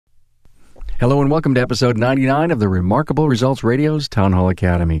Hello and welcome to episode 99 of the Remarkable Results Radio's Town Hall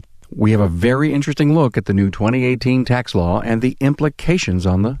Academy. We have a very interesting look at the new 2018 tax law and the implications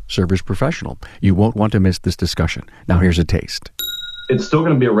on the service professional. You won't want to miss this discussion. Now here's a taste. It's still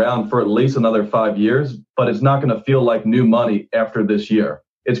going to be around for at least another 5 years, but it's not going to feel like new money after this year.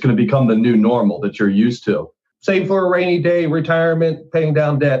 It's going to become the new normal that you're used to. Save for a rainy day, retirement, paying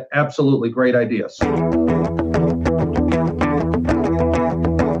down debt. Absolutely great ideas.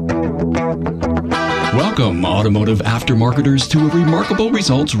 Welcome, automotive aftermarketers, to a Remarkable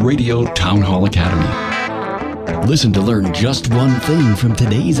Results Radio Town Hall Academy. Listen to learn just one thing from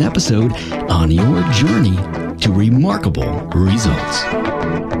today's episode on your journey to remarkable results.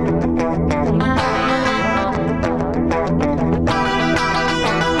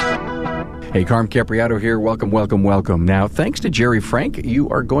 Hey, Carm Capriato here. Welcome. Now, thanks to Jerry Frank, you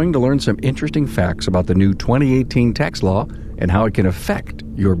are going to learn some interesting facts about the new 2018 tax law and how it can affect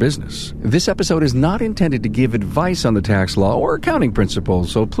your business. This episode is not intended to give advice on the tax law or accounting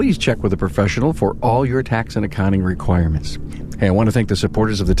principles, so please check with a professional for all your tax and accounting requirements. Hey, I want to thank the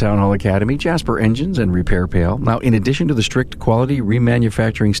supporters of the Town Hall Academy, Jasper Engines and Repair Pail. Now, in addition to the strict quality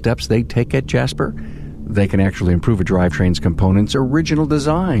remanufacturing steps they take at Jasper, they can actually improve a drivetrain's components' original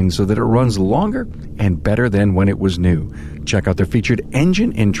design so that it runs longer and better than when it was new. Check out their featured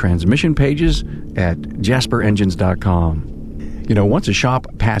engine and transmission pages at jasperengines.com. You know, once a shop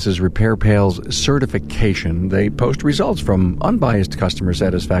passes Repair Pail's certification, they post results from unbiased customer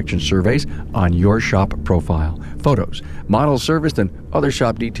satisfaction surveys on your shop profile. Photos, models serviced, and other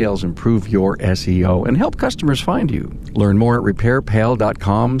shop details improve your SEO and help customers find you. Learn more at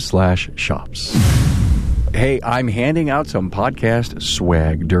repairpail.com/shops. Hey, I'm handing out some podcast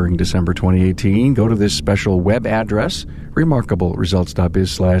swag during December 2018. Go to this special web address,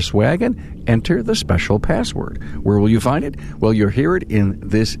 remarkableresults.biz/swag, and enter the special password. Where will you find it? Well, you'll hear it in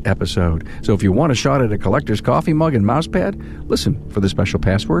this episode. So if you want a shot at a collector's coffee mug and mousepad, listen for the special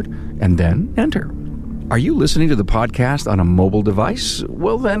password and then enter. Are you listening to the podcast on a mobile device?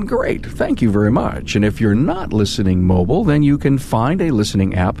 Well, then great. Thank you very much. And if you're not listening mobile, then you can find a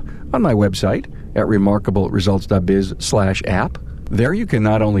listening app on my website at remarkableresults.biz/app. There you can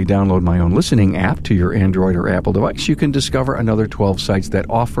not only download my own listening app to your Android or Apple device, you can discover another 12 sites that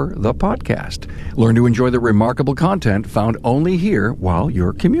offer the podcast. Learn to enjoy the remarkable content found only here while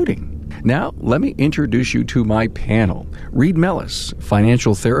you're commuting. Now, let me introduce you to my panel. Reed Mellis,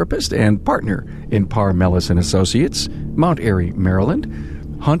 financial therapist and partner in Parr Mellis & Associates, Mount Airy, Maryland.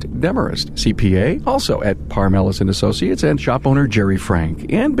 Hunt Demarest, CPA, also at Parr Mellis & Associates, and shop owner Jerry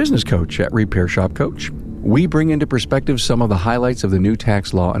Frank, and business coach at Repair Shop Coach. We bring into perspective some of the highlights of the new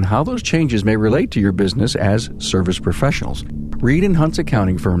tax law and how those changes may relate to your business as service professionals. Reed & Hunt's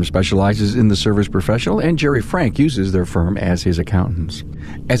accounting firm specializes in the service professional, and Jerry Frank uses their firm as his accountants.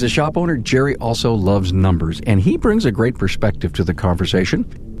 As a shop owner, Jerry also loves numbers, and he brings a great perspective to the conversation.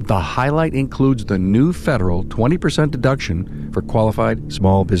 The highlight includes the new federal 20% deduction for qualified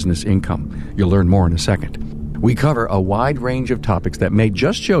small business income. You'll learn more in a second. We cover a wide range of topics that may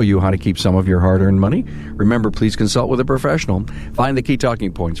just show you how to keep some of your hard-earned money. Remember, please consult with a professional. Find the key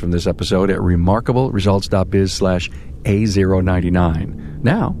talking points from this episode at remarkableresults.biz/A099.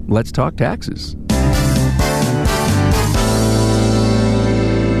 Now, let's talk taxes.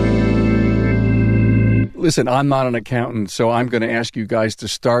 Listen, I'm not an accountant, so I'm going to ask you guys to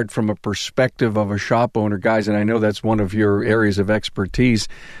start from a perspective of a shop owner, guys, and I know that's one of your areas of expertise.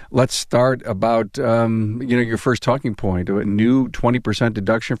 Let's start about, your first talking point, a new 20%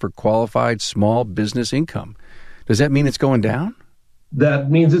 deduction for qualified small business income. Does that mean it's going down? That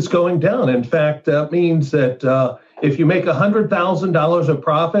means it's going down. In fact, that means that if you make $100,000 of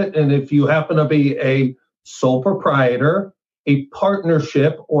profit, and if you happen to be a sole proprietor, a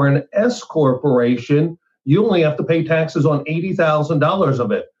partnership, or an S corporation, you only have to pay taxes on $80,000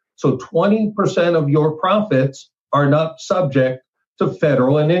 of it. So 20% of your profits are not subject to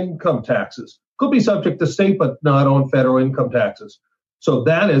federal and income taxes. Could be subject to state, but not on federal income taxes. So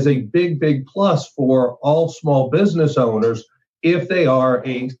that is a big, big plus for all small business owners if they are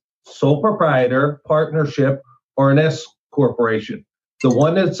a sole proprietor, partnership, or an S corporation. The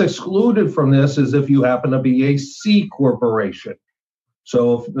one that's excluded from this is if you happen to be a C corporation.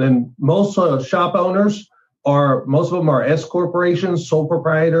 So then most shop owners most of them are S corporations, sole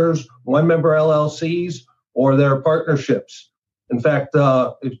proprietors, one-member LLCs, or their partnerships. In fact,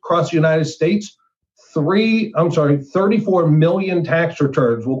 across the United States, 34 million tax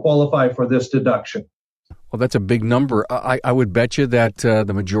returns will qualify for this deduction. Well, that's a big number. I would bet you that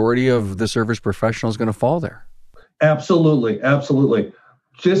the majority of the service professional is going to fall there. Absolutely.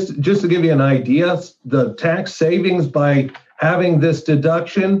 Just to give you an idea, the tax savings by having this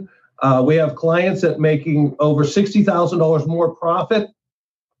deduction We have clients that making over $60,000 more profit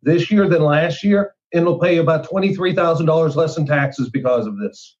this year than last year, and will pay about $23,000 less in taxes because of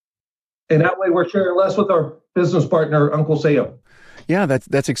this. And that way we're sharing less with our business partner, Uncle Sam. Yeah,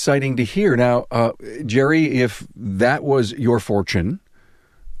 that's exciting to hear. Now, Jerry, if that was your fortune,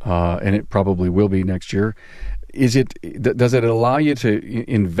 and it probably will be next year, does it allow you to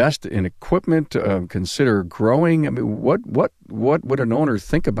invest in equipment, consider growing? I mean, what would an owner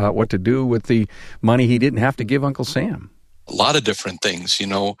think about what to do with the money he didn't have to give Uncle Sam? A lot of different things,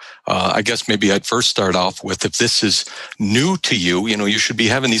 I guess maybe I'd first start off with, if this is new to you, you should be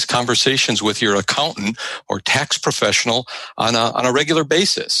having these conversations with your accountant or tax professional on a regular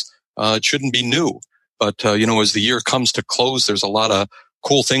basis. It shouldn't be new, but, as the year comes to close, there's a lot of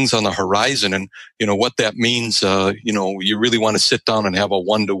cool things on the horizon. And, what that means, you really want to sit down and have a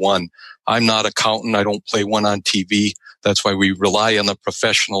one-to-one. I'm not accountant. I don't play one on TV. That's why we rely on the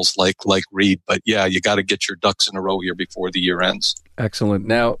professionals like Reed. But yeah, you got to get your ducks in a row here before the year ends. Excellent.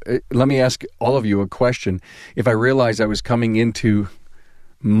 Now, let me ask all of you a question. If I realized I was coming into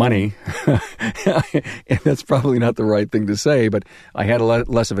money, and that's probably not the right thing to say, but I had a lot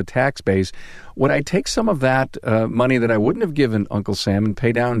less of a tax base, would I take some of that money that I wouldn't have given Uncle Sam and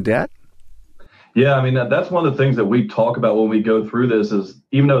pay down debt? Yeah, I mean, that's one of the things that we talk about when we go through this is,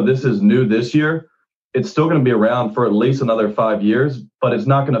 even though this is new this year, it's still going to be around for at least another 5 years, but it's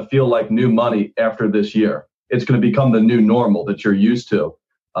not going to feel like new money after this year. It's going to become the new normal that you're used to.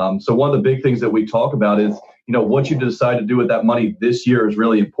 So one of the big things that we talk about is, what you decide to do with that money this year is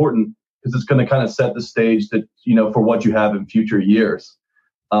really important, because it's going to kind of set the stage that, for what you have in future years.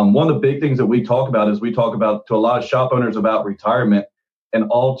 One of the big things that we talk about is we talk about to a lot of shop owners about retirement, and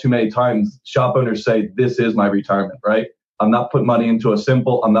all too many times shop owners say, this is my retirement, right? I'm not putting money into a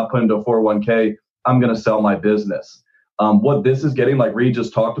simple, I'm not putting into a 401k. I'm going to sell my business. What this is getting, like Reed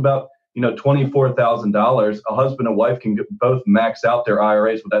just talked about, $24,000, a husband and wife can both max out their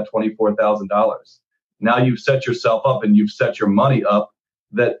IRAs with that $24,000. Now you've set yourself up and you've set your money up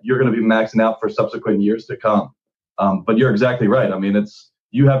that you're going to be maxing out for subsequent years to come. But you're exactly right. I mean,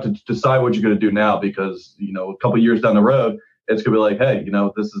 you have to decide what you're going to do now, because, a couple of years down the road, it's going to be like, hey,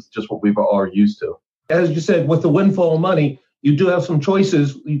 this is just what we've all used to. As you said, with the windfall money, you do have some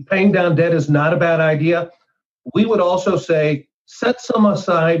choices. Paying down debt is not a bad idea. We would also say set some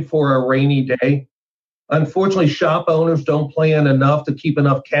aside for a rainy day. Unfortunately, shop owners don't plan enough to keep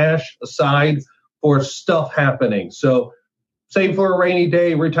enough cash aside for stuff happening. So save for a rainy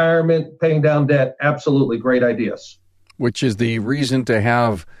day, retirement, paying down debt, absolutely great ideas. Which is the reason to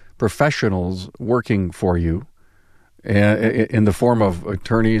have professionals working for you in the form of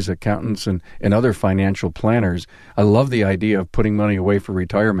attorneys, accountants, and other financial planners. I love the idea of putting money away for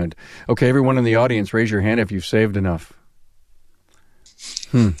retirement. Okay, everyone in the audience, raise your hand if you've saved enough.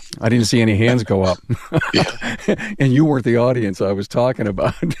 I didn't see any hands go up. And you weren't the audience I was talking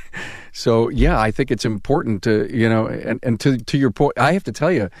about. So, yeah, I think it's important to, and to your point, I have to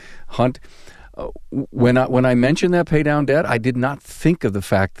tell you, Hunt, when I mentioned that pay down debt, I did not think of the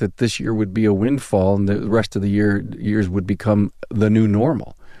fact that this year would be a windfall and the rest of the years would become the new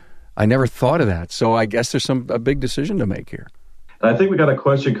normal. I never thought of that. So I guess there's a big decision to make here. And I think we got a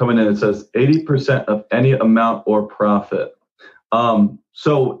question coming in. It says 80% of any amount or profit.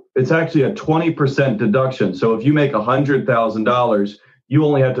 So it's actually a 20% deduction. So if you make $100,000, you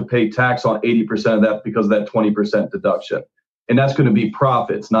only have to pay tax on 80% of that because of that 20% deduction. And that's going to be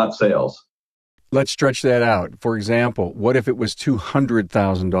profits, not sales. Let's stretch that out. For example, what if it was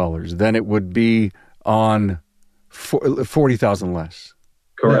 $200,000? Then it would be on $40,000 less.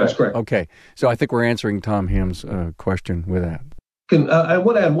 Correct. That's correct. Okay. So I think we're answering Tom Ham's question with that. I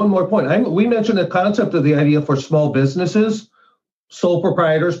want to add one more point. We mentioned the concept of the idea for small businesses, sole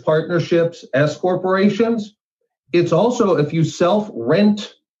proprietors, partnerships, S corporations. It's also if you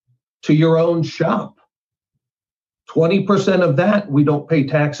self-rent to your own shop, 20% of that we don't pay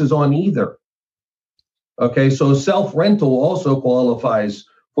taxes on either. Okay, so self-rental also qualifies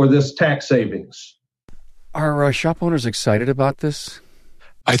for this tax savings. Are shop owners excited about this?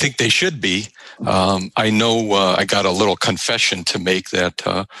 I think they should be. I know I got a little confession to make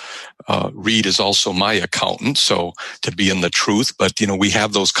that Reed is also my accountant, so to be in the truth. But, we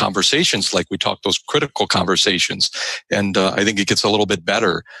have those conversations, like we talked, those critical conversations. And I think it gets a little bit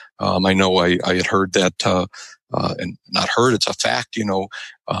better. I know I had heard that, and not heard, it's a fact,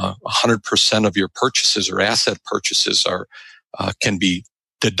 100% of your purchases or asset purchases can be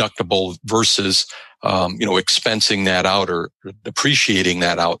deductible versus expensing that out or depreciating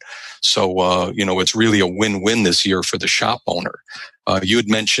that out. So, it's really a win-win this year for the shop owner. You had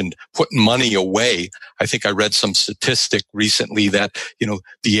mentioned putting money away. I think I read some statistic recently that,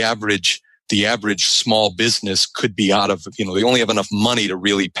 the average small business could be out of, they only have enough money to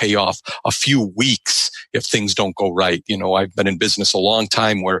really pay off a few weeks if things don't go right. I've been in business a long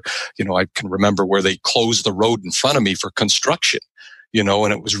time where, I can remember where they closed the road in front of me for construction,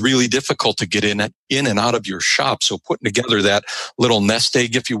 and it was really difficult to get in and out of your shop. So putting together that little nest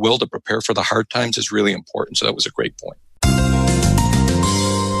egg, if you will, to prepare for the hard times is really important. So that was a great point.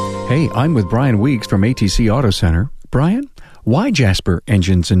 Hey, I'm with Brian Weeks from ATC Auto Center. Brian, why Jasper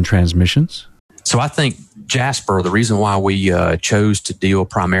Engines and Transmissions? So I think Jasper, the reason why we chose to deal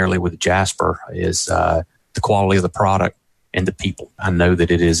primarily with Jasper is the quality of the product and the people. I know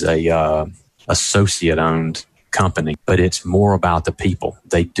that it is a associate-owned company, but it's more about the people.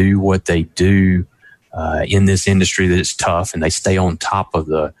 They do what they do in this industry that is tough, and they stay on top of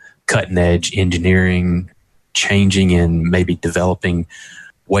the cutting-edge engineering, changing and maybe developing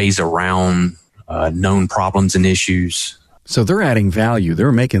ways around known problems and issues. So they're adding value.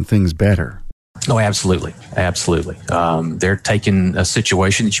 They're making things better. Oh, absolutely. Absolutely. They're taking a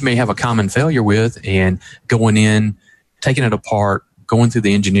situation that you may have a common failure with and going in, taking it apart, going through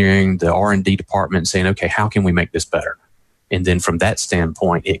the engineering, the R&D department, saying, okay, how can we make this better? And then from that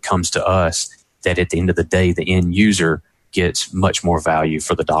standpoint, it comes to us that at the end of the day, the end user gets much more value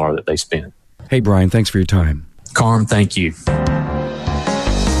for the dollar that they spend. Hey, Brian, thanks for your time. Carm, thank you.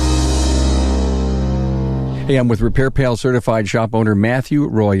 Hey, I'm with Repair Pal certified shop owner Matthew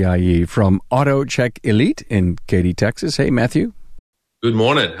Royayi from Auto Check Elite in Katy, Texas. Hey, Matthew. Good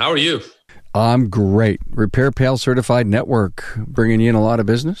morning. How are you? I'm great. Repair Pal certified network bringing you in a lot of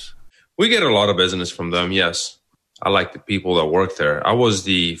business? We get a lot of business from them, yes. I like the people that work there. I was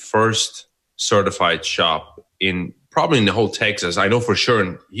the first certified shop probably in the whole Texas. I know for sure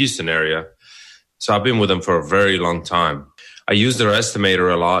in Houston area. So I've been with them for a very long time. I use their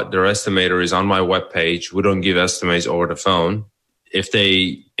estimator a lot. Their estimator is on my webpage. We don't give estimates over the phone. If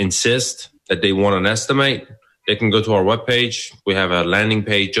they insist that they want an estimate, they can go to our webpage. We have a landing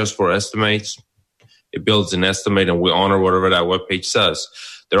page just for estimates. It builds an estimate and we honor whatever that webpage says.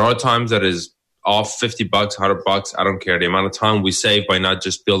 There are times that is off $50, $100. I don't care. The amount of time we save by not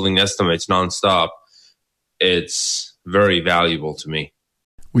just building estimates nonstop, it's very valuable to me.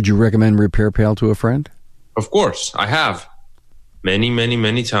 Would you recommend Repair Pal to a friend? Of course, I have. Many, many,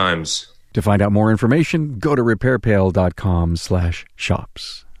 many times. To find out more information, go to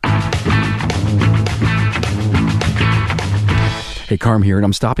repairpal.com/shops. Hey, Carm here, and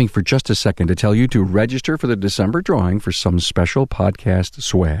I'm stopping for just a second to tell you to register for the December drawing for some special podcast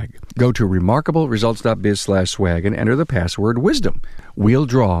swag. Go to remarkableresults.biz/swag and enter the password WISDOM. We'll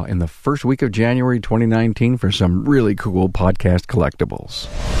draw in the first week of January 2019 for some really cool podcast collectibles.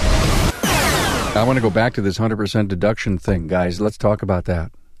 I want to go back to this 100% deduction thing, guys. Let's talk about that.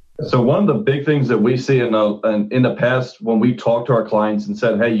 So one of the big things that we see in the past when we talk to our clients and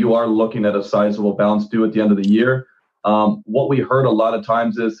said, hey, you are looking at a sizable balance due at the end of the year, what we heard a lot of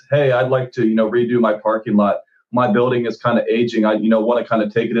times is, hey, I'd like to, redo my parking lot. My building is kind of aging. I, want to kind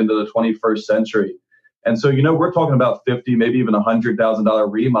of take it into the 21st century. And so, we're talking about $50,000, maybe even $100,000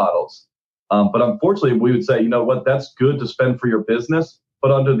 remodels. But unfortunately, we would say, that's good to spend for your business.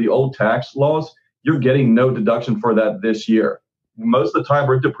 But under the old tax laws, you're getting no deduction for that this year. Most of the time,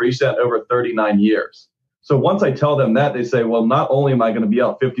 we're depreciating over 39 years. So once I tell them that, they say, well, not only am I going to be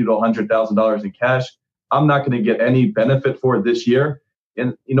out $50,000 to $100,000 in cash, I'm not going to get any benefit for it this year.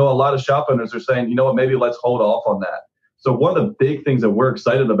 And, a lot of shop owners are saying, maybe let's hold off on that. So one of the big things that we're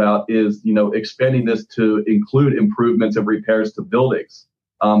excited about is, expanding this to include improvements and repairs to buildings,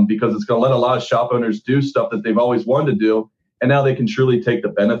 because it's going to let a lot of shop owners do stuff that they've always wanted to do. And now they can truly take the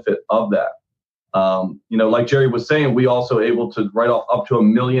benefit of that. Like Jerry was saying, we also able to write off up to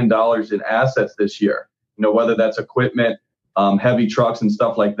 $1 million in assets this year, whether that's equipment, heavy trucks and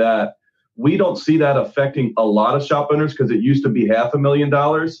stuff like that. We don't see that affecting a lot of shop owners because it used to be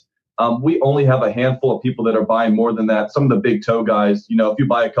 $500,000. We only have a handful of people that are buying more than that. Some of the big tow guys, if you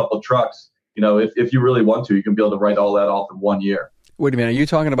buy a couple of trucks, if you really want to, you can be able to write all that off in 1 year. Wait a minute. Are you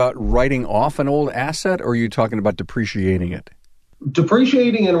talking about writing off an old asset or are you talking about depreciating it?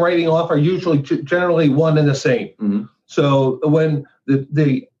 Depreciating and writing off are usually generally one and the same. Mm-hmm. So when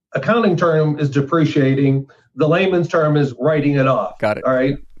the accounting term is depreciating, the layman's term is writing it off. Got it. All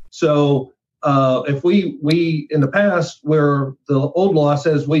right. So if we in the past, where the old law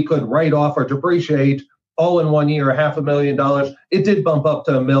says we could write off or depreciate all in 1 year, $500,000, it did bump up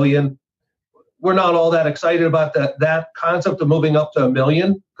to $1 million. We're not all that excited about that concept of moving up to $1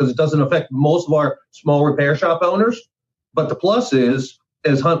 million because it doesn't affect most of our small repair shop owners. But the plus is,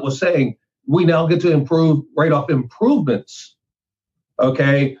 as Hunt was saying, we now get to write off improvements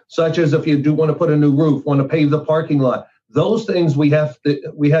okay, such as if you do want to put a new roof, want to pave the parking lot. Those things we had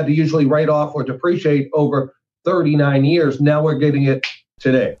to usually write off or depreciate over 39 years. Now we're getting it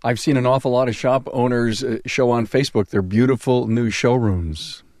today. I've seen an awful lot of shop owners show on Facebook their beautiful new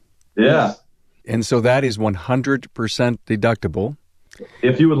showrooms. Yeah. And so that is 100% deductible.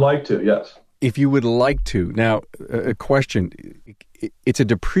 If you would like to, yes. If you would like to. Now, a question. It's a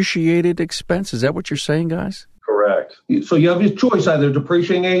depreciated expense. Is that what you're saying, guys? Correct. So you have your choice, either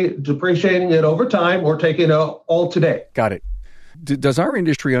depreciating it over time or taking it all today. Got it. Does our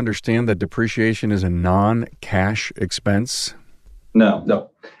industry understand that depreciation is a non-cash expense?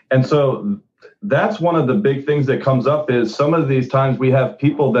 No. And so that's one of the big things that comes up is some of these times we have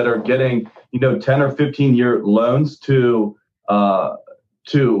people that are getting, 10 or 15 year loans to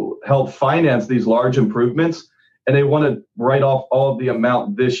help finance these large improvements, and they want to write off all of the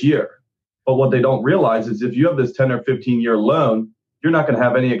amount this year. But what they don't realize is if you have this 10 or 15 year loan, you're not going to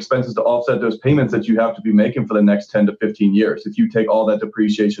have any expenses to offset those payments that you have to be making for the next 10 to 15 years if you take all that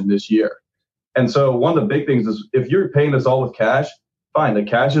depreciation this year. And so one of the big things is if you're paying this all with cash, fine, the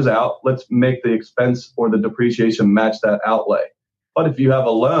cash is out. Let's make the expense or the depreciation match that outlay. But if you have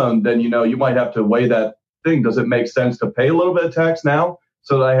a loan, then, you might have to weigh that thing. Does it make sense to pay a little bit of tax now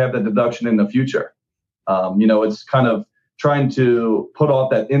so that I have the deduction in the future? It's kind of trying to put off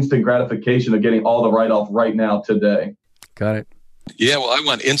that instant gratification of getting all the write-off right now today. Got it. Yeah, well, I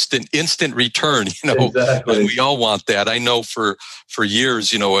want instant return. Exactly. We all want that. I know for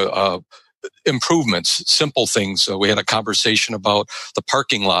years, improvements, simple things. We had a conversation about the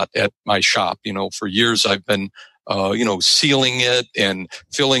parking lot at my shop. For years I've been, sealing it and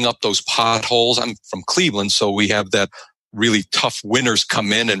filling up those potholes. I'm from Cleveland, so we have that really tough winters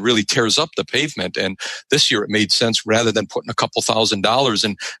come in and really tears up the pavement. And this year it made sense, rather than putting a couple $1,000s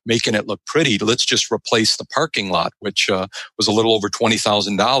and making it look pretty, let's just replace the parking lot, which was a little over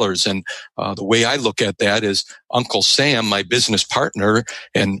 $20,000. And the way I look at that is Uncle Sam, my business partner,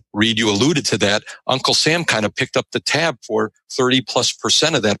 and Reed, you alluded to that, Uncle Sam kind of picked up the tab for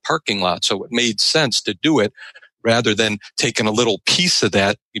 30+% of that parking lot. So it made sense to do it, rather than taking a little piece of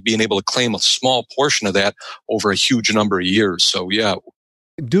that, being able to claim a small portion of that over a huge number of years. So, yeah.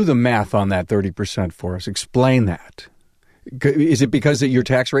 Do the math on that 30% for us. Explain that. Is it because your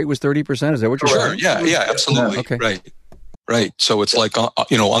tax rate was 30%? Is that what you're saying? Sure. Yeah, absolutely. Okay. Right. So it's like,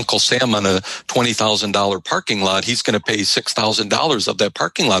 Uncle Sam on a $20,000 parking lot, he's going to pay $6,000 of that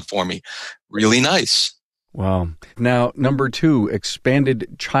parking lot for me. Really nice. Wow. Now, number 2,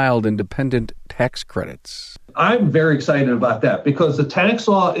 expanded child and dependent tax credits. I'm very excited about that because the tax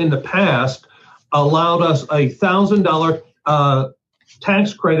law in the past allowed us a $1,000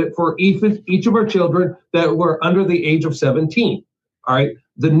 tax credit for each of our children that were under the age of 17. All right.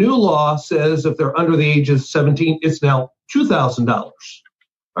 The new law says if they're under the age of 17, it's now $2,000. All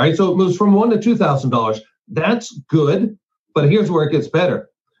right. So it moves from $1,000 to $2,000. That's good. But here's where it gets better.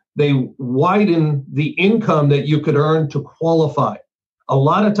 They widen the income that you could earn to qualify. A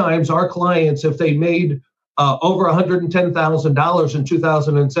lot of times our clients, if they made over $110,000 in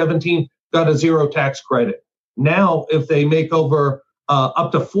 2017, got a zero tax credit. Now, if they make over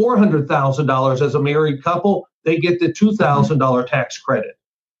up to $400,000 as a married couple, they get the $2,000 tax credit.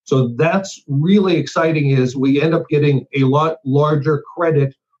 So that's really exciting, is we end up getting a lot larger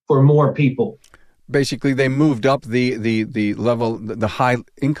credit for more people. Basically, they moved up the level, the high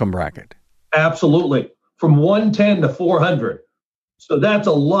income bracket. Absolutely. From 110 to 400. So that's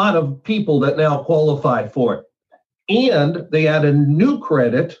a lot of people that now qualify for it. And they added a new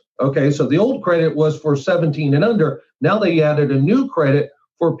credit. Okay, so the old credit was for 17 and under. Now they added a new credit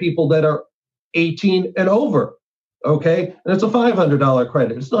for people that are 18 and over. Okay, and it's a $500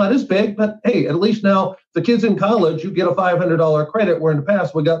 credit. It's not as big, but hey, at least now the kids in college, you get a $500 credit, where in the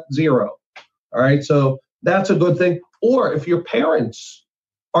past we got zero. All right, so that's a good thing. Or if your parents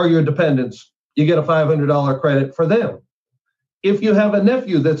are your dependents, you get a $500 credit for them. If you have a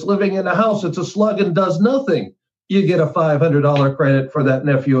nephew that's living in a house that's a slug and does nothing, you get a $500 credit for that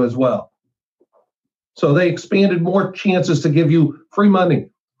nephew as well. So they expanded more chances to give you free money.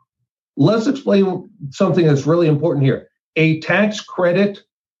 Let's explain something that's really important here. A tax credit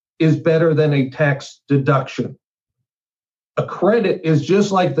is better than a tax deduction. A credit is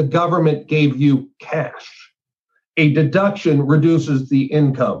just like the government gave you cash. A deduction reduces the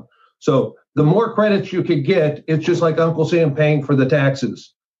income. So the more credits you could get, it's just like Uncle Sam paying for the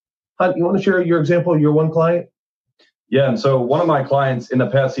taxes. Hunt, you want to share your example of your one client? Yeah, and so one of my clients in the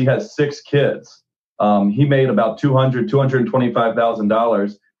past, he has 6 kids. He made about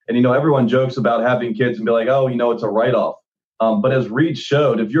 $225,000. And, everyone jokes about having kids and be like, oh, it's a write-off. But as Reed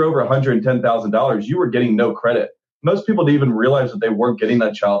showed, if you're over $110,000, you were getting no credit. most people didn't even realize that they weren't getting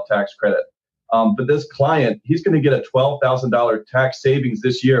that child tax credit. But this client, he's going to get a $12,000 tax savings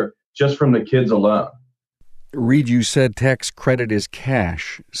this year just from the kids alone. Reed, you said tax credit is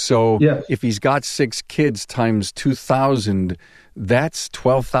cash. So if he's got 6 kids times 2,000, that's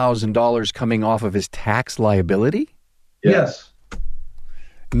 $12,000 coming off of his tax liability? Yes.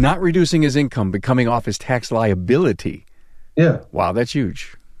 Not reducing his income, but coming off his tax liability. Yeah. Wow, that's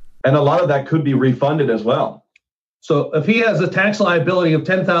huge. And a lot of that could be refunded as well. So if he has a tax liability of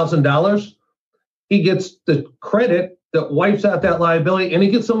 $10,000, he gets the credit that wipes out that liability, and he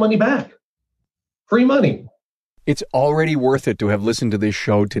gets some money back. Free money. It's already worth it to have listened to this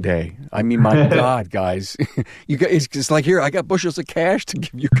show today. I mean, my God, guys, you guys, it's like, here, I got bushels of cash to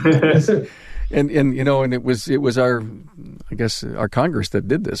give you guys. and you know, and it was our, I guess, our Congress that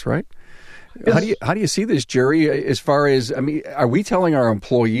did this, right? Yes. How do you see this, Jerry? As far as, I mean, are we telling our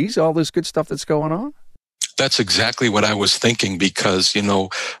employees all this good stuff that's going on? That's exactly what I was thinking, because, you know,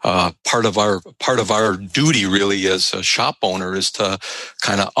 part of our duty really as a shop owner is to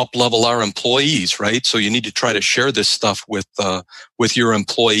kind of up-level our employees, right? So you need to try to share this stuff with your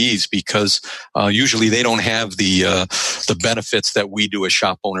employees, because usually they don't have the benefits that we do as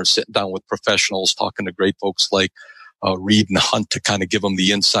shop owners, sitting down with professionals, talking to great folks like Reed and Hunt to kind of give them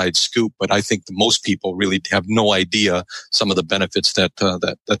the inside scoop. But I think most people really have no idea some of the benefits that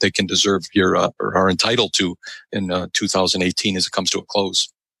they can deserve here or are entitled to in 2018 as it comes to a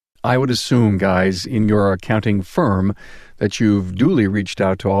close. I would assume, guys, in your accounting firm that you've duly reached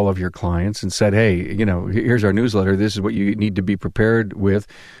out to all of your clients and said, hey, you know, here's our newsletter. This is what you need to be prepared with.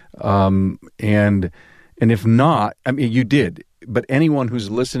 And if not, I mean, you did. But anyone who's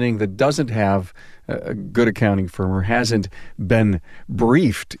listening that doesn't have a good accounting firm or hasn't been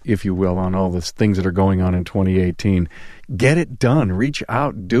briefed, if you will, on all the things that are going on in 2018, get it done. Reach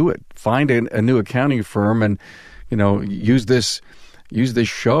out, do it. Find a new accounting firm, and you know, use this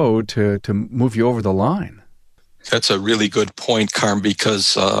show to move you over the line. That's a really good point, Carm,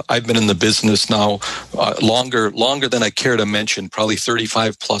 because I've been in the business now longer than I care to mention, probably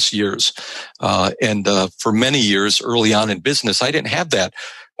 35 plus years. And for many years early on in business, I didn't have that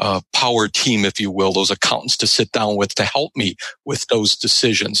power team, if you will, those accountants to sit down with to help me with those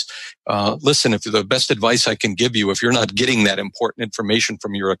decisions. Listen, if the best advice I can give you, if you're not getting that important information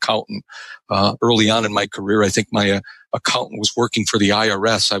from your accountant, early on in my career, I think my accountant was working for the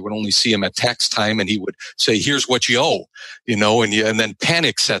IRS. I would only see him at tax time, and he would say, here's what you owe, you know, and then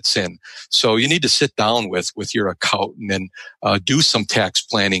panic sets in. So you need to sit down with your accountant and do some tax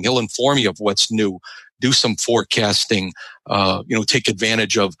planning. He'll inform you of what's new. Do some forecasting, take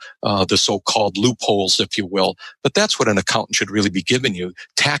advantage of the so-called loopholes, if you will. But that's what an accountant should really be giving you.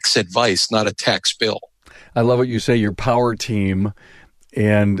 Tax advice, not a tax bill. I love what you say, your power team.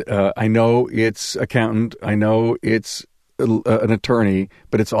 And I know it's accountant. I know it's an attorney,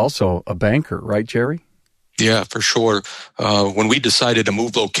 but it's also a banker, right, Jerry? Yeah, for sure. When we decided to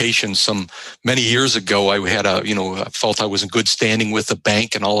move locations many years ago, I had I felt I was in good standing with the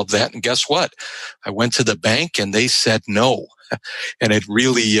bank and all of that. And guess what? I went to the bank and they said no. And it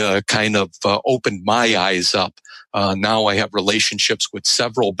really kind of opened my eyes up. Now I have relationships with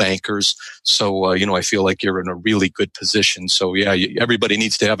several bankers. So, I feel like you're in a really good position. So yeah, everybody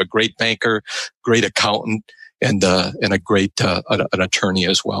needs to have a great banker, great accountant, and a great, an attorney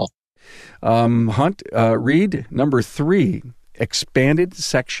as well. Hunt, Reed, number 3, expanded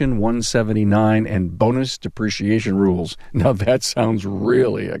Section 179 and bonus depreciation rules. Now that sounds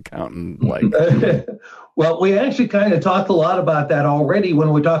really accountant-like. Well, we actually kind of talked a lot about that already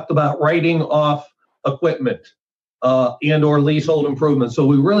when we talked about writing off equipment and or leasehold improvements. So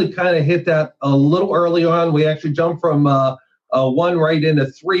we really kind of hit that a little early on. We actually jumped from 1 right into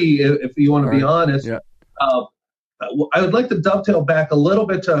 3, if you want to be honest. Yeah. I would like to dovetail back a little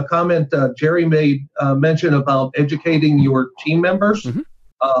bit to a comment Jerry made mention about educating your team members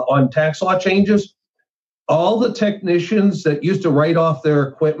on tax law changes. All the technicians that used to write off their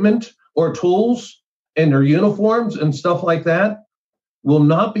equipment or tools and their uniforms and stuff like that will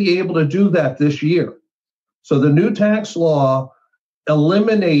not be able to do that this year. So the new tax law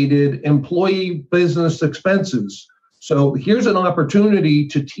eliminated employee business expenses. So here's an opportunity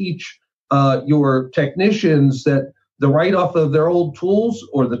to teach your technicians that the write-off of their old tools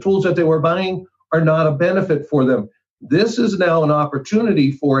or the tools that they were buying are not a benefit for them. This is now an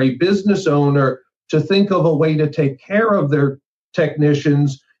opportunity for a business owner to think of a way to take care of their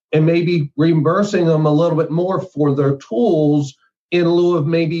technicians and maybe reimbursing them a little bit more for their tools in lieu of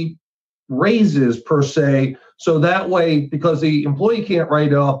maybe raises per se. So that way, because the employee can't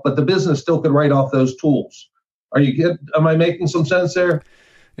write off, but the business still could write off those tools. Am I making some sense there?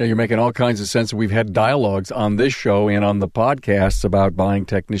 Yeah, you're making all kinds of sense. We've had dialogues on this show and on the podcasts about buying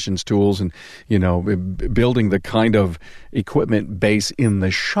technicians' tools and, building the kind of equipment base in the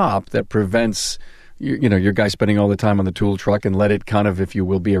shop that prevents, your guy spending all the time on the tool truck, and let it kind of, if you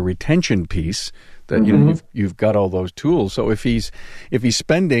will, be a retention piece that, you've got all those tools. So if he's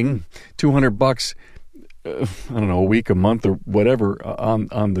spending $200, I don't know, a week, a month, or whatever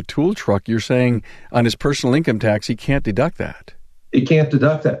on the tool truck, you're saying on his personal income tax, he can't deduct that. He can't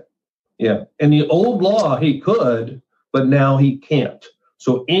deduct that. Yeah. In the old law, he could, but now he can't.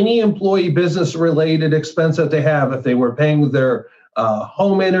 So any employee business related expense that they have, if they were paying their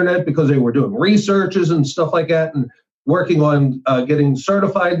home internet because they were doing researches and stuff like that and working on getting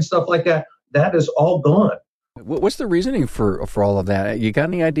certified and stuff like that, that is all gone. What's the reasoning for all of that? You got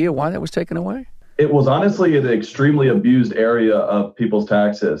any idea why that was taken away? It was honestly an extremely abused area of people's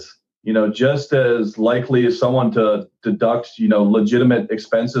taxes. Just as likely as someone to deduct, legitimate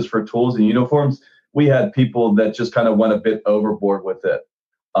expenses for tools and uniforms, we had people that just kind of went a bit overboard with it.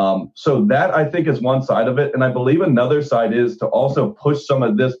 So that, I think, is one side of it. And I believe another side is to also push some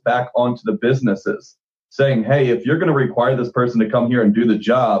of this back onto the businesses, saying, hey, if you're going to require this person to come here and do the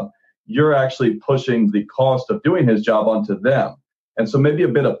job, you're actually pushing the cost of doing his job onto them. And so maybe a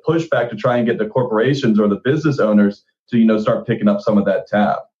bit of pushback to try and get the corporations or the business owners to, start picking up some of that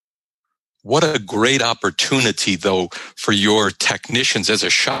tab. What a great opportunity, though, for your technicians as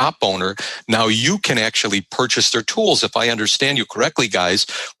a shop owner. Now you can actually purchase their tools. If I understand you correctly, guys,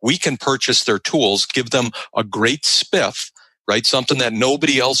 we can purchase their tools, give them a great spiff, right? Something that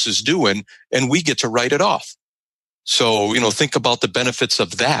nobody else is doing, and we get to write it off. So, think about the benefits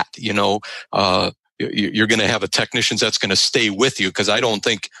of that. You're going to have a technician that's going to stay with you, because I don't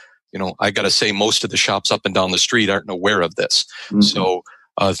think, I got to say most of the shops up and down the street aren't aware of this. Mm-hmm. So,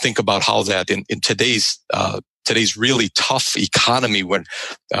 think about how that in today's really tough economy, when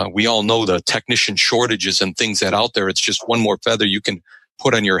we all know the technician shortages and things that out there, it's just one more feather you can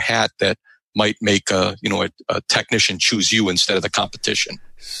put on your hat that might make a technician choose you instead of the competition.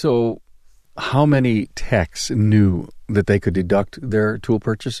 So how many techs knew that they could deduct their tool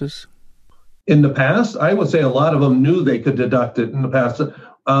purchases? In the past, I would say a lot of them knew they could deduct it in the past.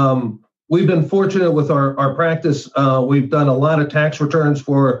 We've been fortunate with our practice. We've done a lot of tax returns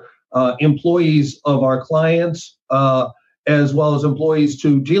for employees of our clients, as well as employees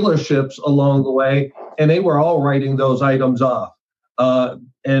to dealerships along the way, and they were all writing those items off.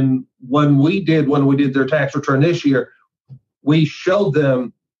 And when we did their tax return this year, we showed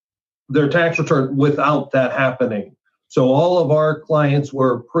them their tax return without that happening. So all of our clients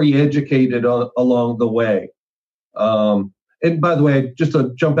were pre-educated along the way. And by the way, just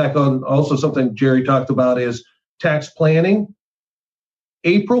to jump back on also something Jerry talked about is tax planning.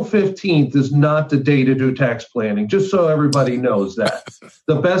 April 15th is not the day to do tax planning, just so everybody knows that.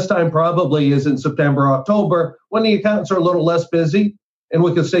 The best time probably is in September, October, when the accountants are a little less busy and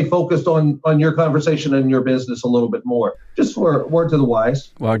we can stay focused on your conversation and your business a little bit more. Just for word to the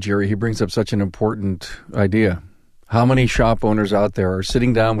wise. Wow, Jerry, he brings up such an important idea. How many shop owners out there are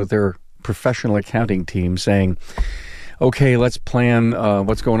sitting down with their professional accounting team saying, okay, let's plan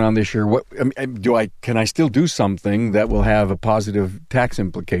what's going on this year. Can I still do something that will have a positive tax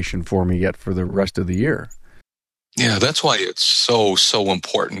implication for me yet for the rest of the year? Yeah, that's why it's so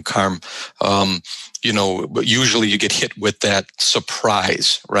important, Carm. Usually you get hit with that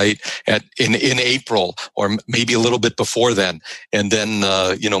surprise, right? In April, or maybe a little bit before then. And then,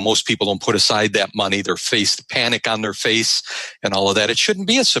 most people don't put aside that money. They're faced panic on their face and all of that. It shouldn't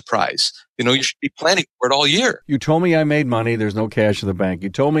be a surprise. You should be planning for it all year. You told me I made money. There's no cash in the bank. You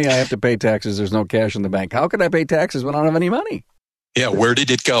told me I have to pay taxes. There's no cash in the bank. How can I pay taxes when I don't have any money? Yeah, where did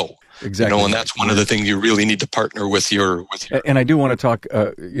it go? Exactly. And that's one of the things you really need to partner with your. And I do want to talk,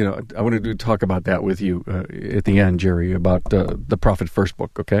 I want to talk about that with you at the end, Jerry, about the Profit First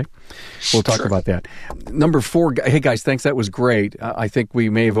book, okay? We'll talk about that. Number 4, hey guys, thanks. That was great. I think we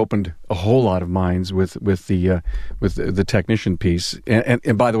may have opened a whole lot of minds with the technician piece.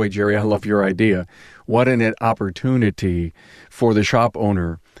 And by the way, Jerry, I love your idea. What an opportunity for the shop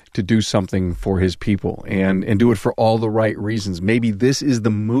owner to do something for his people and do it for all the right reasons. Maybe this is the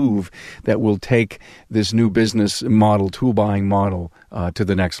move that will take this new business model, tool buying model, to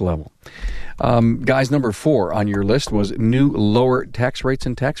the next level. Guys, number 4 on your list was new lower tax rates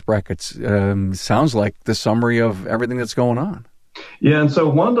and tax brackets. Sounds like the summary of everything that's going on. Yeah, and so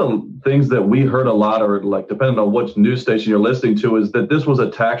one of the things that we heard a lot, or like depending on which news station you're listening to, is that this was a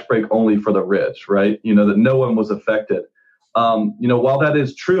tax break only for the rich, right? That no one was affected. While that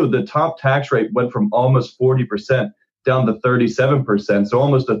is true, the top tax rate went from almost 40% down to 37%, so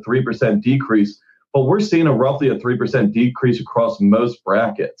almost a 3% decrease, but we're seeing roughly a 3% decrease across most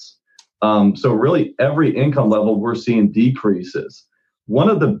brackets. So really every income level, we're seeing decreases. One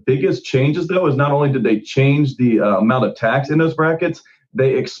of the biggest changes, though, is not only did they change the amount of tax in those brackets,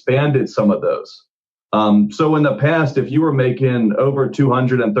 they expanded some of those. So in the past, if you were making over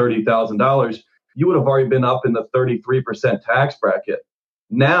 $230,000, you would have already been up in the 33% tax bracket.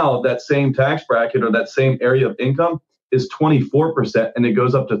 Now that same tax bracket or that same area of income is 24%, and it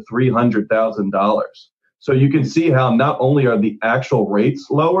goes up to $300,000. So you can see how not only are the actual rates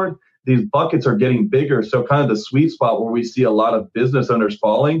lowered, these buckets are getting bigger. So kind of the sweet spot where we see a lot of business owners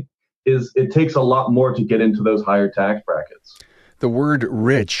falling is it takes a lot more to get into those higher tax brackets. The word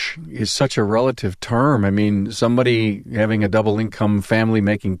rich is such a relative term. I mean, somebody having a double income family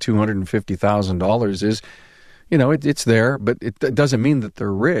making $250,000 is, it's there, but it doesn't mean that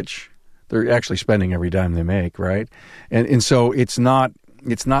they're rich. They're actually spending every dime they make, right? And so it's not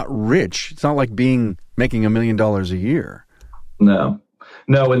rich. It's not like making $1 million a year. No,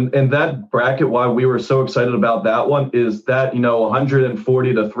 and that bracket, why we were so excited about that one is that,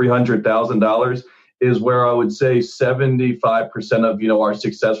 $140,000 to $300,000 is where I would say 75% of, our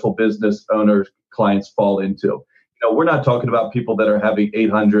successful business owners clients fall into. We're not talking about people that are having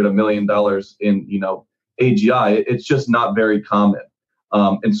 $800, $1 million in, AGI. It's just not very common.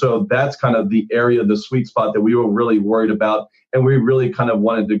 And so that's kind of the area, the sweet spot that we were really worried about. And we really kind of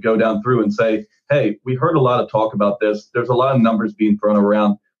wanted to go down through and say, hey, we heard a lot of talk about this. There's a lot of numbers being thrown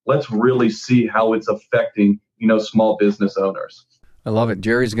around. Let's really see how it's affecting, small business owners. I love it.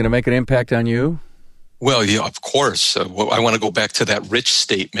 Jerry's going to make an impact on you. Well, yeah, of course. I want to go back to that rich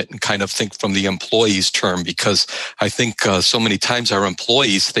statement and kind of think from the employee's term, because I think so many times our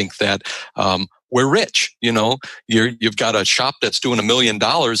employees think that we're rich. You've got a shop that's doing $1 million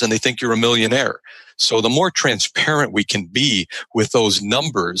and they think you're a millionaire. So the more transparent we can be with those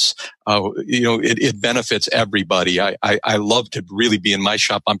numbers, it benefits everybody. I love to really be in my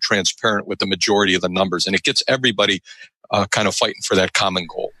shop. I'm transparent with the majority of the numbers, and it gets everybody kind of fighting for that common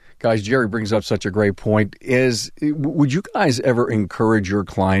goal. Guys, Jerry brings up such a great point. Would you guys ever encourage your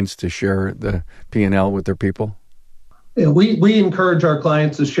clients to share the P&L with their people? Yeah, we encourage our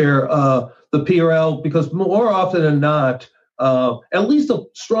clients to share the P&L because more often than not, at least a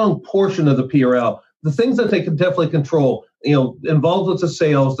strong portion of the P&L, the things that they can definitely control, involved with the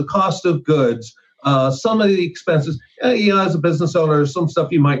sales, the cost of goods, some of the expenses. As a business owner, some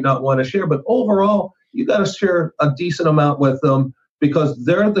stuff you might not want to share, but overall, you got to share a decent amount with them, because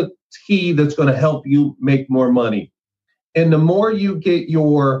they're the key that's going to help you make more money. And the more you get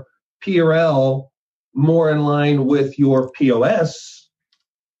your P&L more in line with your POS,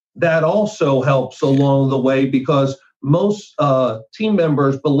 that also helps along the way, because most team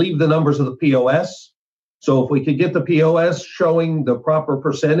members believe the numbers of the POS. So if we could get the POS showing the proper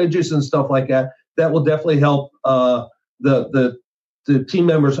percentages and stuff like that, that will definitely help the team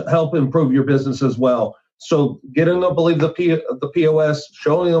members help improve your business as well. So getting them to believe the POS,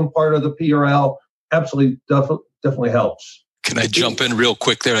 showing them part of the P&L, absolutely definitely helps. Can I jump in real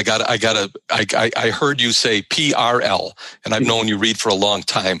quick there? I heard you say PRL, and I've known you read for a long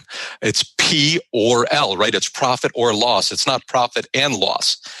time. It's P or L, right? It's profit or loss. It's not profit and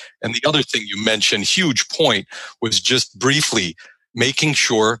loss. And the other thing you mentioned, huge point, was just briefly making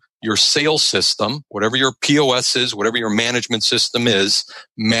sure your sales system, whatever your POS is, whatever your management system is,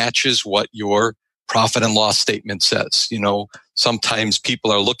 matches what your profit and loss statement says. Sometimes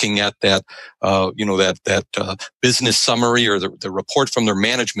people are looking at that, business summary or the report from their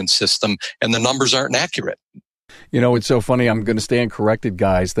management system, and the numbers aren't accurate. It's so funny. I'm going to stand corrected,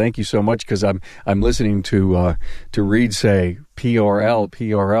 guys. Thank you so much, because I'm listening to Reed say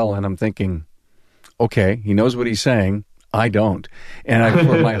PRL, and I'm thinking, okay, he knows what he's saying. I don't, and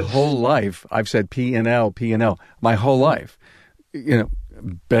for my whole life I've said P&L. My whole life,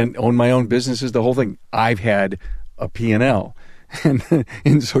 own my own businesses, the whole thing. I've had a P&L.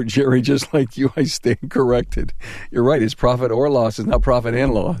 And so, Jerry, just like you, I stand corrected. You're right. It's profit or loss. It's not profit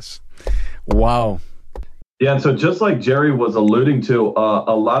and loss. Wow. Yeah. And so just like Jerry was alluding to,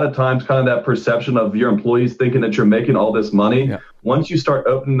 a lot of times kind of that perception of your employees thinking that you're making all this money. Yeah. Once you start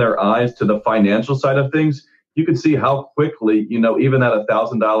opening their eyes to the financial side of things, you can see how quickly, even that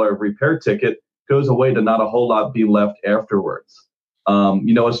 $1,000 repair ticket goes away to not a whole lot be left afterwards.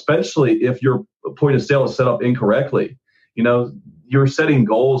 Especially if your point of sale is set up incorrectly. You're setting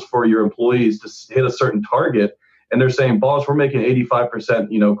goals for your employees to hit a certain target, and they're saying, boss, we're making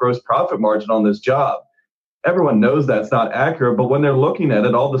 85%, gross profit margin on this job. Everyone knows that's not accurate, but when they're looking at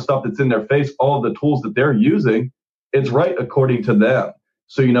it, all the stuff that's in their face, all of the tools that they're using, it's right according to them.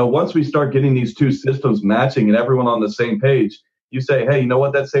 So, once we start getting these two systems matching and everyone on the same page, You say, hey, you know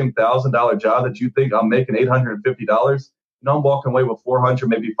what? That same $1,000 job that you think I'm making $850, I'm walking away with $400,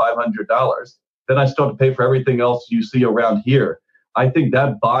 maybe $500. Then I still have to pay for everything else you see around here. I think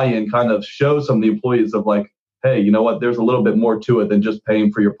that buy-in kind of shows some of the employees of like, hey, you know what? There's a little bit more to it than just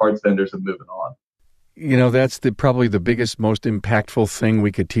paying for your parts vendors and moving on. That's probably the biggest, most impactful thing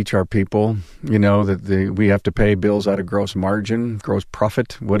we could teach our people, that we have to pay bills out of gross margin, gross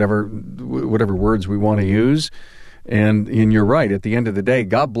profit, whatever words we want to use. And you're right. At the end of the day,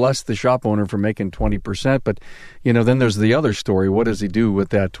 God bless the shop owner for making 20%. But, then there's the other story. What does he do with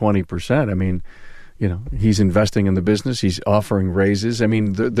that 20%? I mean, he's investing in the business. He's offering raises. I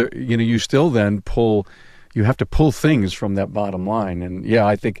mean, you still then you have to pull things from that bottom line. And yeah,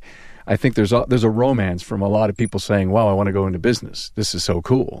 I think there's a romance from a lot of people saying, wow, I want to go into business. This is so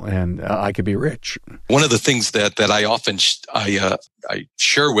cool. And I could be rich. One of the things that I often I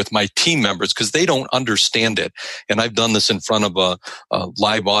share with my team members, because they don't understand it. And I've done this in front of a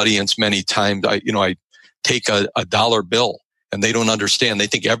live audience many times. I take a dollar bill. And they don't understand. They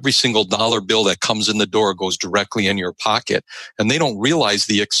think every single dollar bill that comes in the door goes directly in your pocket. And they don't realize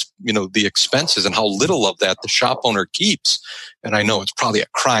the expenses and how little of that the shop owner keeps. And I know it's probably a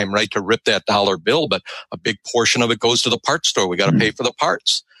crime, right, to rip that dollar bill, but a big portion of it goes to the parts store. We got to pay for the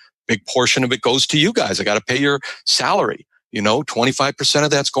parts. Big portion of it goes to you guys. I got to pay your salary. 25% of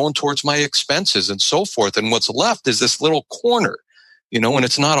that's going towards my expenses and so forth. And what's left is this little corner, and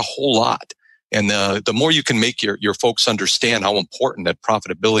it's not a whole lot. And the more you can make your folks understand how important that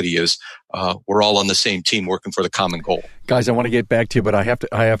profitability is, we're all on the same team working for the common goal. Guys, I want to get back to you, but I have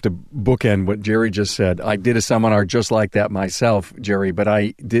to bookend what Jerry just said. I did a seminar just like that myself, Jerry, but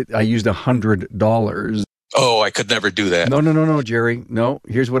I used $100. Oh, I could never do that. No, Jerry. No,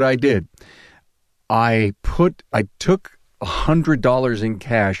 here's what I did. I took $100 in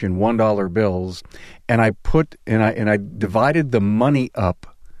cash in $1 bills, and I divided the money up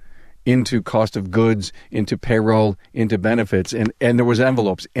into cost of goods, into payroll, into benefits, and there was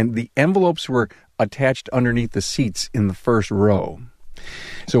envelopes. And the envelopes were attached underneath the seats in the first row.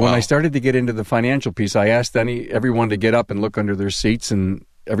 So when I started to get into the financial piece, I asked everyone to get up and look under their seats, and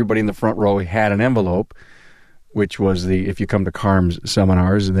everybody in the front row had an envelope, which was if you come to Carm's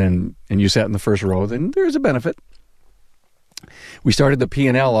seminars and you sat in the first row, then there's a benefit. We started the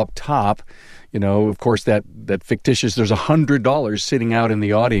P&L up top. Of course, that fictitious, there's $100 sitting out in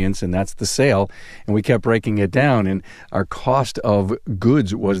the audience, and that's the sale. And we kept breaking it down, and our cost of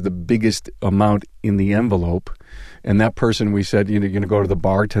goods was the biggest amount in the envelope. And that person, we said, you're going to go to the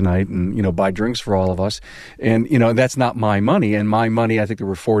bar tonight and, buy drinks for all of us. And, that's not my money. And my money, I think there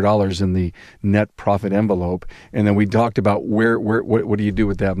were $4 in the net profit envelope. And then we talked about what do you do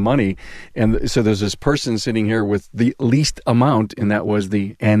with that money? And so there's this person sitting here with the least amount, and that was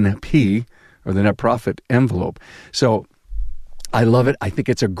the NP, or the net profit envelope. So I love it. I think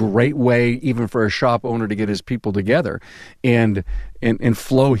it's a great way, even for a shop owner, to get his people together and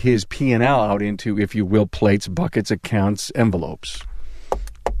flow his P&L out into, if you will, plates, buckets, accounts, envelopes.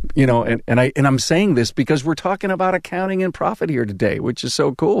 And I'm saying this because we're talking about accounting and profit here today, which is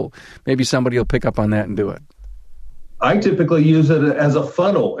so cool. Maybe somebody will pick up on that and do it. I typically use it as a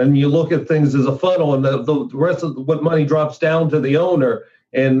funnel, and you look at things as a funnel, and the rest of what money drops down to the owner.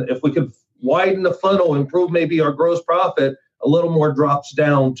 And if we could widen the funnel, improve maybe our gross profit, a little more drops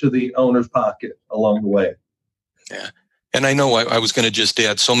down to the owner's pocket along the way. Yeah. And I know I was going to just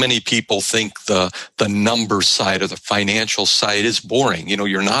add, so many people think the numbers side or the financial side is boring.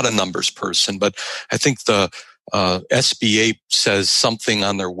 You're not a numbers person, but I think the SBA says something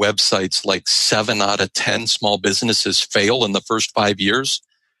on their websites like 7 out of 10 small businesses fail in the first 5 years.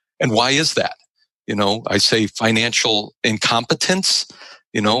 And why is that? I say financial incompetence.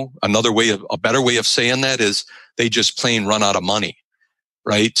 A better way of saying that is they just plain run out of money,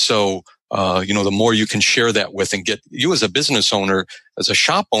 right? So, the more you can share that with and get you as a business owner, as a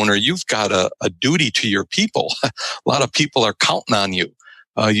shop owner, you've got a duty to your people. A lot of people are counting on you.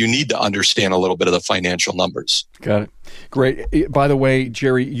 You need to understand a little bit of the financial numbers. Got it. Great. By the way,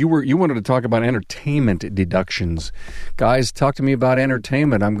 Jerry, you wanted to talk about entertainment deductions. Guys, talk to me about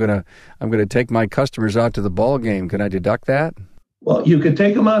entertainment. I'm gonna take my customers out to the ball game. Can I deduct that? Well, you could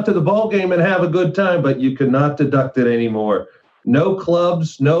take them out to the ball game and have a good time, but you cannot deduct it anymore. No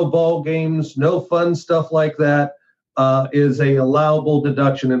clubs, no ball games, no fun stuff like that is a allowable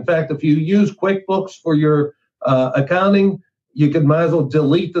deduction. In fact, if you use QuickBooks for your accounting, you could might as well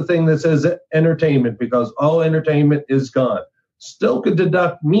delete the thing that says entertainment, because all entertainment is gone. Still could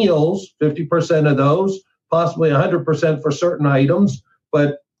deduct meals, 50% of those, possibly 100% for certain items,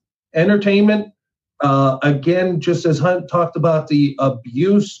 but entertainment, again, just as Hunt talked about the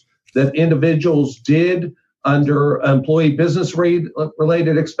abuse that individuals did under employee business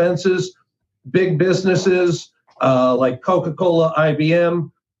related expenses. Big businesses like Coca-Cola,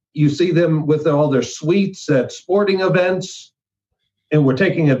 IBM, you see them with all their suites at sporting events, and we're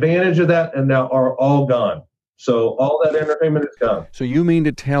taking advantage of that, and now are all gone. So all that entertainment is gone. So you mean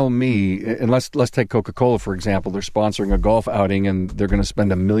to tell me, and let's take Coca-Cola, for example. They're sponsoring a golf outing, and they're going to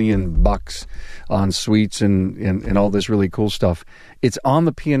spend $1 million on suites and all this really cool stuff. It's on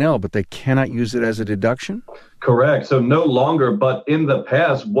the P&L, but they cannot use it as a deduction? Correct. So no longer, but in the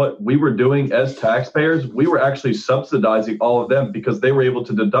past, what we were doing as taxpayers, we were actually subsidizing all of them because they were able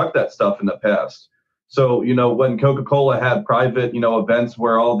to deduct that stuff in the past. So, when Coca-Cola had private, events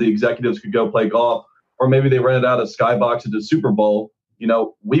where all the executives could go play golf, or maybe they rented out a skybox at the Super Bowl,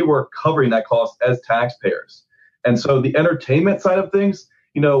 we were covering that cost as taxpayers. And so the entertainment side of things,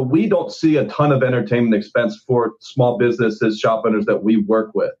 we don't see a ton of entertainment expense for small businesses, shop owners that we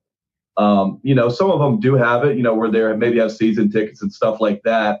work with. Some of them do have it, where they maybe have season tickets and stuff like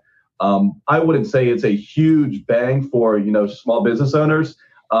that. I wouldn't say it's a huge bang for, small business owners.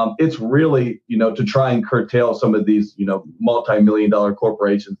 It's really, to try and curtail some of these, multi-million-dollar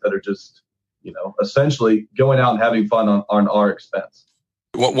corporations that are just, essentially going out and having fun on our expense.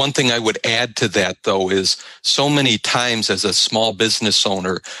 One thing I would add to that, though, is so many times as a small business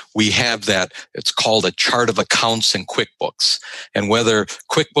owner, we have that, it's called a chart of accounts in QuickBooks. And whether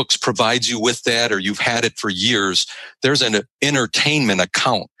QuickBooks provides you with that or you've had it for years, there's an entertainment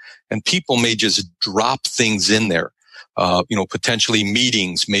account. And people may just drop things in there. Potentially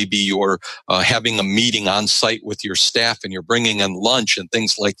meetings. Maybe you're having a meeting on site with your staff and you're bringing in lunch and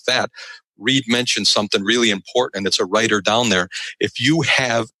things like that. Reed mentioned something really important, and it's a writer down there. If you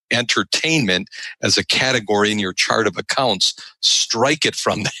have entertainment as a category in your chart of accounts, strike it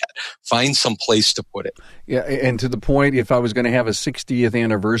from that. Find some place to put it. Yeah, and to the point, if I was going to have a 60th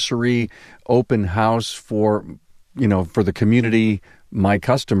anniversary open house for the community, my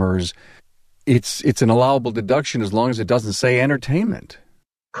customers, it's an allowable deduction as long as it doesn't say entertainment.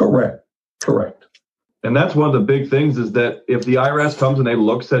 Correct. And that's one of the big things is that if the IRS comes and they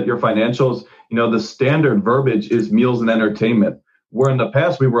looks at your financials, the standard verbiage is meals and entertainment. Where in the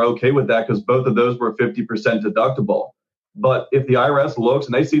past we were okay with that because both of those were 50% deductible. But if the IRS looks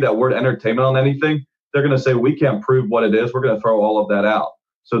and they see that word entertainment on anything, they're going to say, we can't prove what it is. We're going to throw all of that out.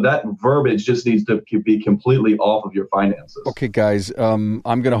 So that verbiage just needs to be completely off of your finances. Okay, guys, I'm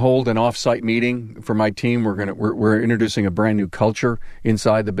going to hold an off-site meeting for my team. We're introducing a brand new culture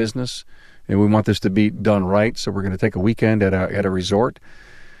inside the business, and we want this to be done right. So we're going to take a weekend at a resort.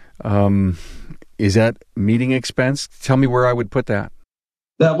 Is that meeting expense? Tell me where I would put that.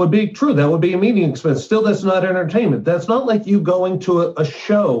 That would be true. That would be a meeting expense. Still, that's not entertainment. That's not like you going to a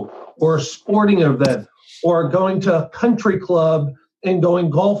show or a sporting event or going to a country club and going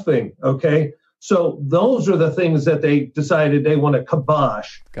golfing, okay? So those are the things that they decided they want to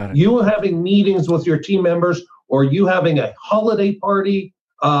kibosh. Got it. You having meetings with your team members or you having a holiday party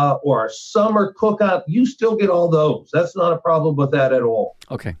or a summer cookout, you still get all those. That's not a problem with that at all.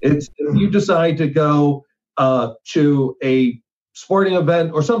 Okay. It's if you decide to go to a sporting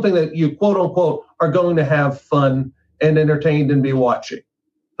event or something that you, quote unquote, are going to have fun and entertained and be watching.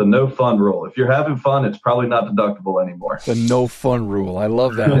 The no fun rule. If you're having fun, it's probably not deductible anymore. The no fun rule. I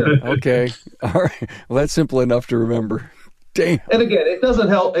love that. Okay. All right. Well, that's simple enough to remember. Damn. And again, it doesn't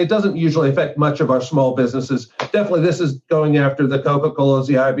help. It doesn't usually affect much of our small businesses. Definitely, this is going after the Coca-Colas,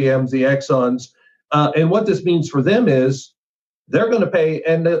 the IBMs, the Exxons. And what this means for them is they're going to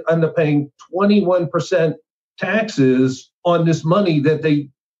end up paying 21% taxes on this money that they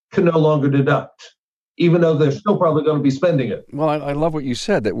can no longer deduct, even though they're still probably going to be spending it. Well, I love what you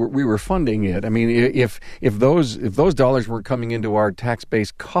said, that we were funding it. I mean, if those dollars were coming into our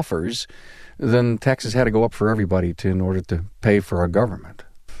tax-based coffers, then taxes had to go up for everybody in order to pay for our government.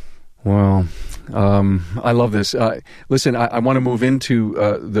 Well, I love this. Listen, I want to move into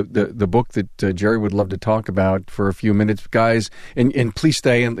the book that Jerry would love to talk about for a few minutes. Guys, and please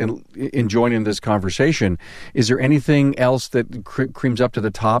stay and join in this conversation. Is there anything else that creams up to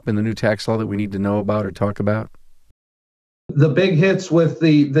the top in the new tax law that we need to know about or talk about? The big hits with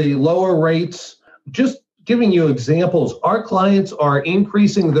the lower rates, just giving you examples. Our clients are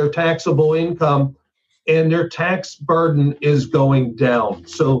increasing their taxable income and their tax burden is going down.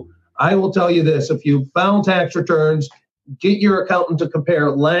 So I will tell you this, if you filed tax returns, get your accountant to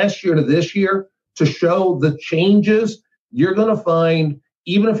compare last year to this year to show the changes. You're going to find,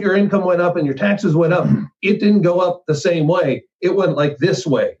 even if your income went up and your taxes went up, it didn't go up the same way. It went like this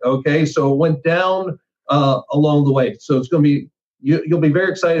way, okay? So it went down along the way. So it's going to be, you'll be very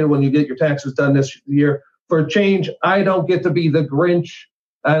excited when you get your taxes done this year. For a change, I don't get to be the Grinch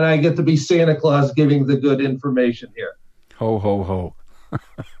and I get to be Santa Claus giving the good information here. Ho, ho, ho.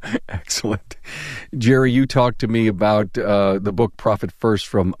 Excellent. Jerry, you talked to me about the book Profit First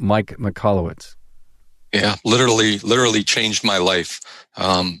from Mike Michalowicz. Yeah, literally changed my life.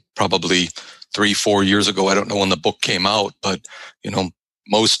 Probably 3-4 years ago. I don't know when the book came out, but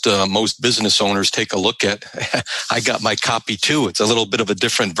most business owners take a look at. I got my copy too. It's a little bit of a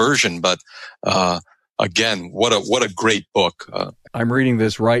different version, but again, what a great book. I'm reading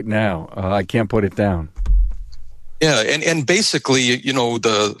this right now. I can't put it down. Yeah, and basically,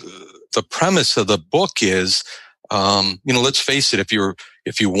 the premise of the book is, let's face it,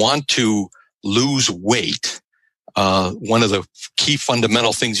 if you want to lose weight, one of the key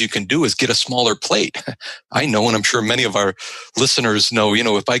fundamental things you can do is get a smaller plate. I know, and I'm sure many of our listeners know,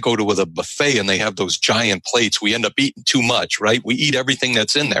 if I go to a buffet and they have those giant plates, we end up eating too much, right? We eat everything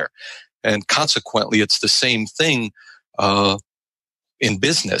that's in there. And consequently, it's the same thing in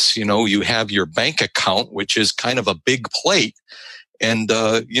business. You have your bank account, which is kind of a big plate, and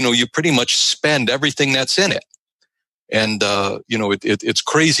you pretty much spend everything that's in it. And it's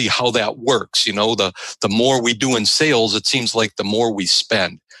crazy how that works. The more we do in sales, it seems like the more we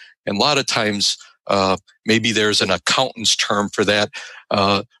spend. And a lot of times, maybe there's an accountant's term for that.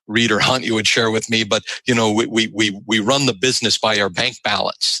 Reed or Hunt, you would share with me, but we run the business by our bank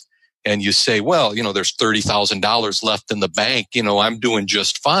balance. And you say, well, there's $30,000 left in the bank. I'm doing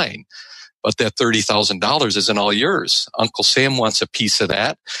just fine. But that $30,000 isn't all yours. Uncle Sam wants a piece of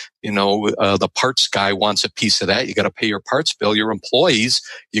that. The parts guy wants a piece of that. You got to pay your parts bill, your employees.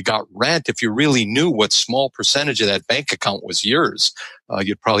 You got rent. If you really knew what small percentage of that bank account was yours,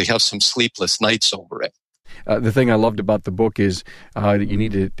 you'd probably have some sleepless nights over it. The thing I loved about the book is you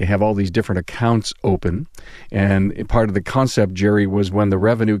need to have all these different accounts open. And part of the concept, Jerry, was when the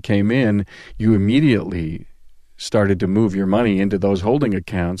revenue came in, you immediately started to move your money into those holding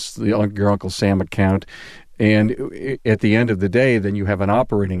accounts, your Uncle Sam account. And at the end of the day, then you have an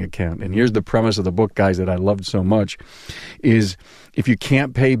operating account. And here's the premise of the book, guys, that I loved so much, is if you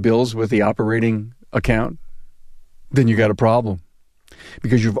can't pay bills with the operating account, then you got a problem.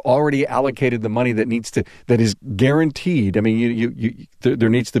 Because you've already allocated the money that is guaranteed. I mean, there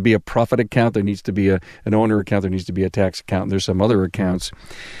needs to be a profit account, there needs to be an owner account, there needs to be a tax account, and there's some other accounts.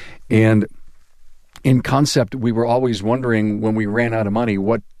 And in concept, we were always wondering when we ran out of money,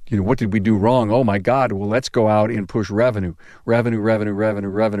 what did we do wrong? Oh my God! Well, let's go out and push revenue. Revenue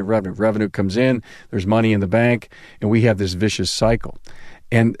comes in. There's money in the bank, and we have this vicious cycle.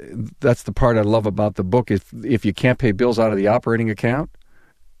 And that's the part I love about the book. If you can't pay bills out of the operating account,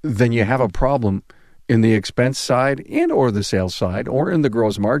 then you have a problem in the expense side and or the sales side or in the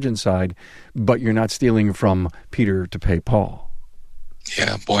gross margin side, but you're not stealing from Peter to pay Paul.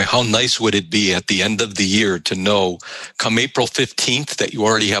 Yeah, boy, how nice would it be at the end of the year to know come April 15th that you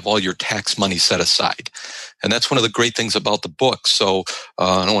already have all your tax money set aside. And that's one of the great things about the book. So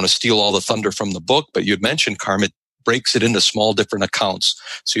I don't want to steal all the thunder from the book, but you'd mentioned, Carm, it breaks it into small different accounts.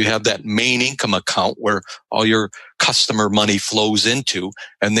 So you have that main income account where all your customer money flows into,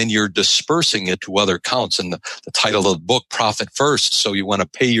 and then you're dispersing it to other accounts. And the title of the book, Profit First. So you want to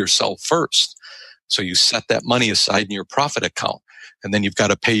pay yourself first. So you set that money aside in your profit account. And then you've got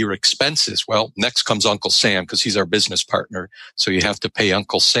to pay your expenses. Well, next comes Uncle Sam because he's our business partner. So you have to pay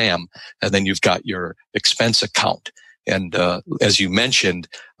Uncle Sam. And then you've got your expense account. And as you mentioned,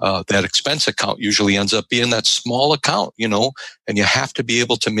 that expense account usually ends up being that small account, and you have to be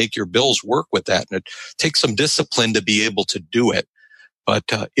able to make your bills work with that. And it takes some discipline to be able to do it. But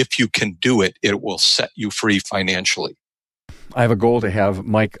if you can do it, it will set you free financially. I have a goal to have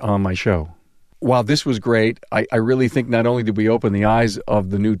Mike on my show. While this was great, I really think not only did we open the eyes of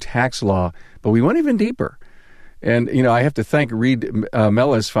the new tax law, but we went even deeper. And, I have to thank Reed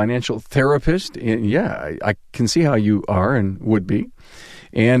Mellis, financial therapist. And yeah, I can see how you are and would be.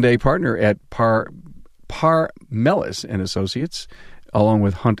 And a partner at Par Mellis and Associates, along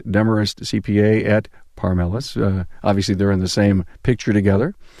with Hunt Demarest, CPA at Par Mellis. Obviously, they're in the same picture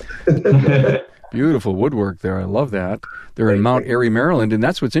together. Beautiful woodwork there. I love that. They're in Mount Airy, Maryland. And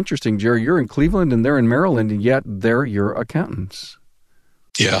that's what's interesting, Jerry. You're in Cleveland and they're in Maryland, and yet they're your accountants.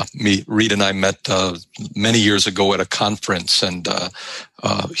 Yeah, Reed and I met many years ago at a conference, and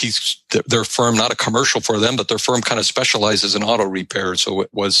their firm, not a commercial for them, but their firm kind of specializes in auto repair. So it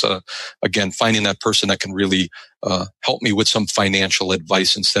was, again, finding that person that can really help me with some financial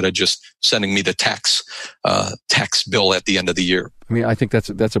advice instead of just sending me the tax bill at the end of the year. I mean, I think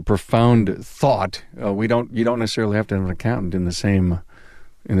that's a profound thought. You don't necessarily have to have an accountant in the same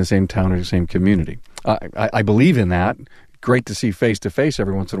town or the same community. I believe in that. Great to see face-to-face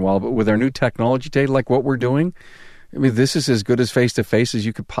every once in a while, but with our new technology today, like what we're doing, I mean, this is as good as face-to-face as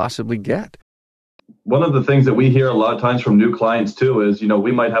you could possibly get. One of the things that we hear a lot of times from new clients too is,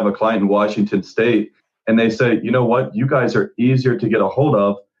 we might have a client in Washington State and they say, you know what, you guys are easier to get a hold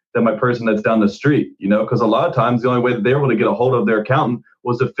of than my person that's down the street, because a lot of times the only way that they were able to get a hold of their accountant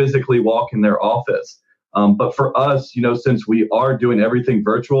was to physically walk in their office. But for us, since we are doing everything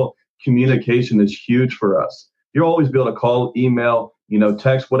virtual, communication is huge for us. You'll always be able to call, email,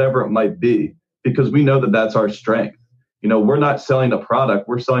 text, whatever it might be, because we know that that's our strength. We're not selling a product,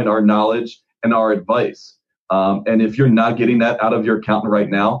 we're selling our knowledge and our advice. And if you're not getting that out of your accountant right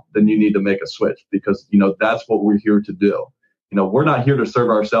now, then you need to make a switch, because, that's what we're here to do. We're not here to serve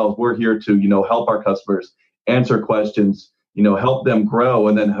ourselves. We're here to, help our customers answer questions, help them grow,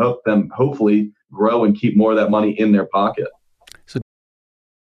 and then help them hopefully grow and keep more of that money in their pocket.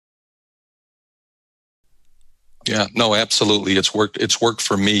 Yeah, no, absolutely. It's worked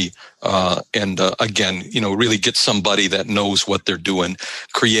for me. Again, really get somebody that knows what they're doing.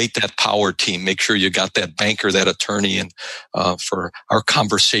 Create that power team. Make sure you got that banker, that attorney, and for our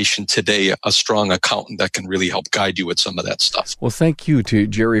conversation today, a strong accountant that can really help guide you with some of that stuff. Well, thank you to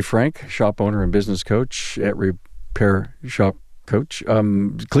Jerry Frank, shop owner and business coach at Repair Shop Coach.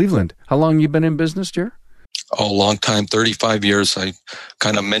 Cleveland, how long you been in business, Jerry? Oh, long time, 35 years. I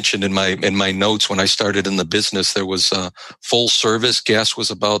kind of mentioned in my notes when I started in the business, there was full service. Gas was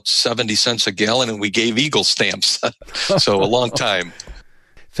about 70 cents a gallon, and we gave Eagle stamps. So a long time.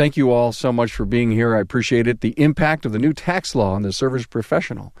 Thank you all so much for being here. I appreciate it. The impact of the new tax law on the service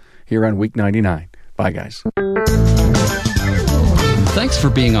professional here on Week 99. Bye, guys. Thanks for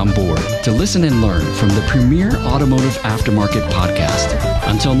being on board to listen and learn from the premier automotive aftermarket podcast.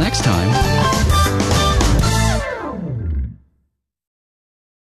 Until next time.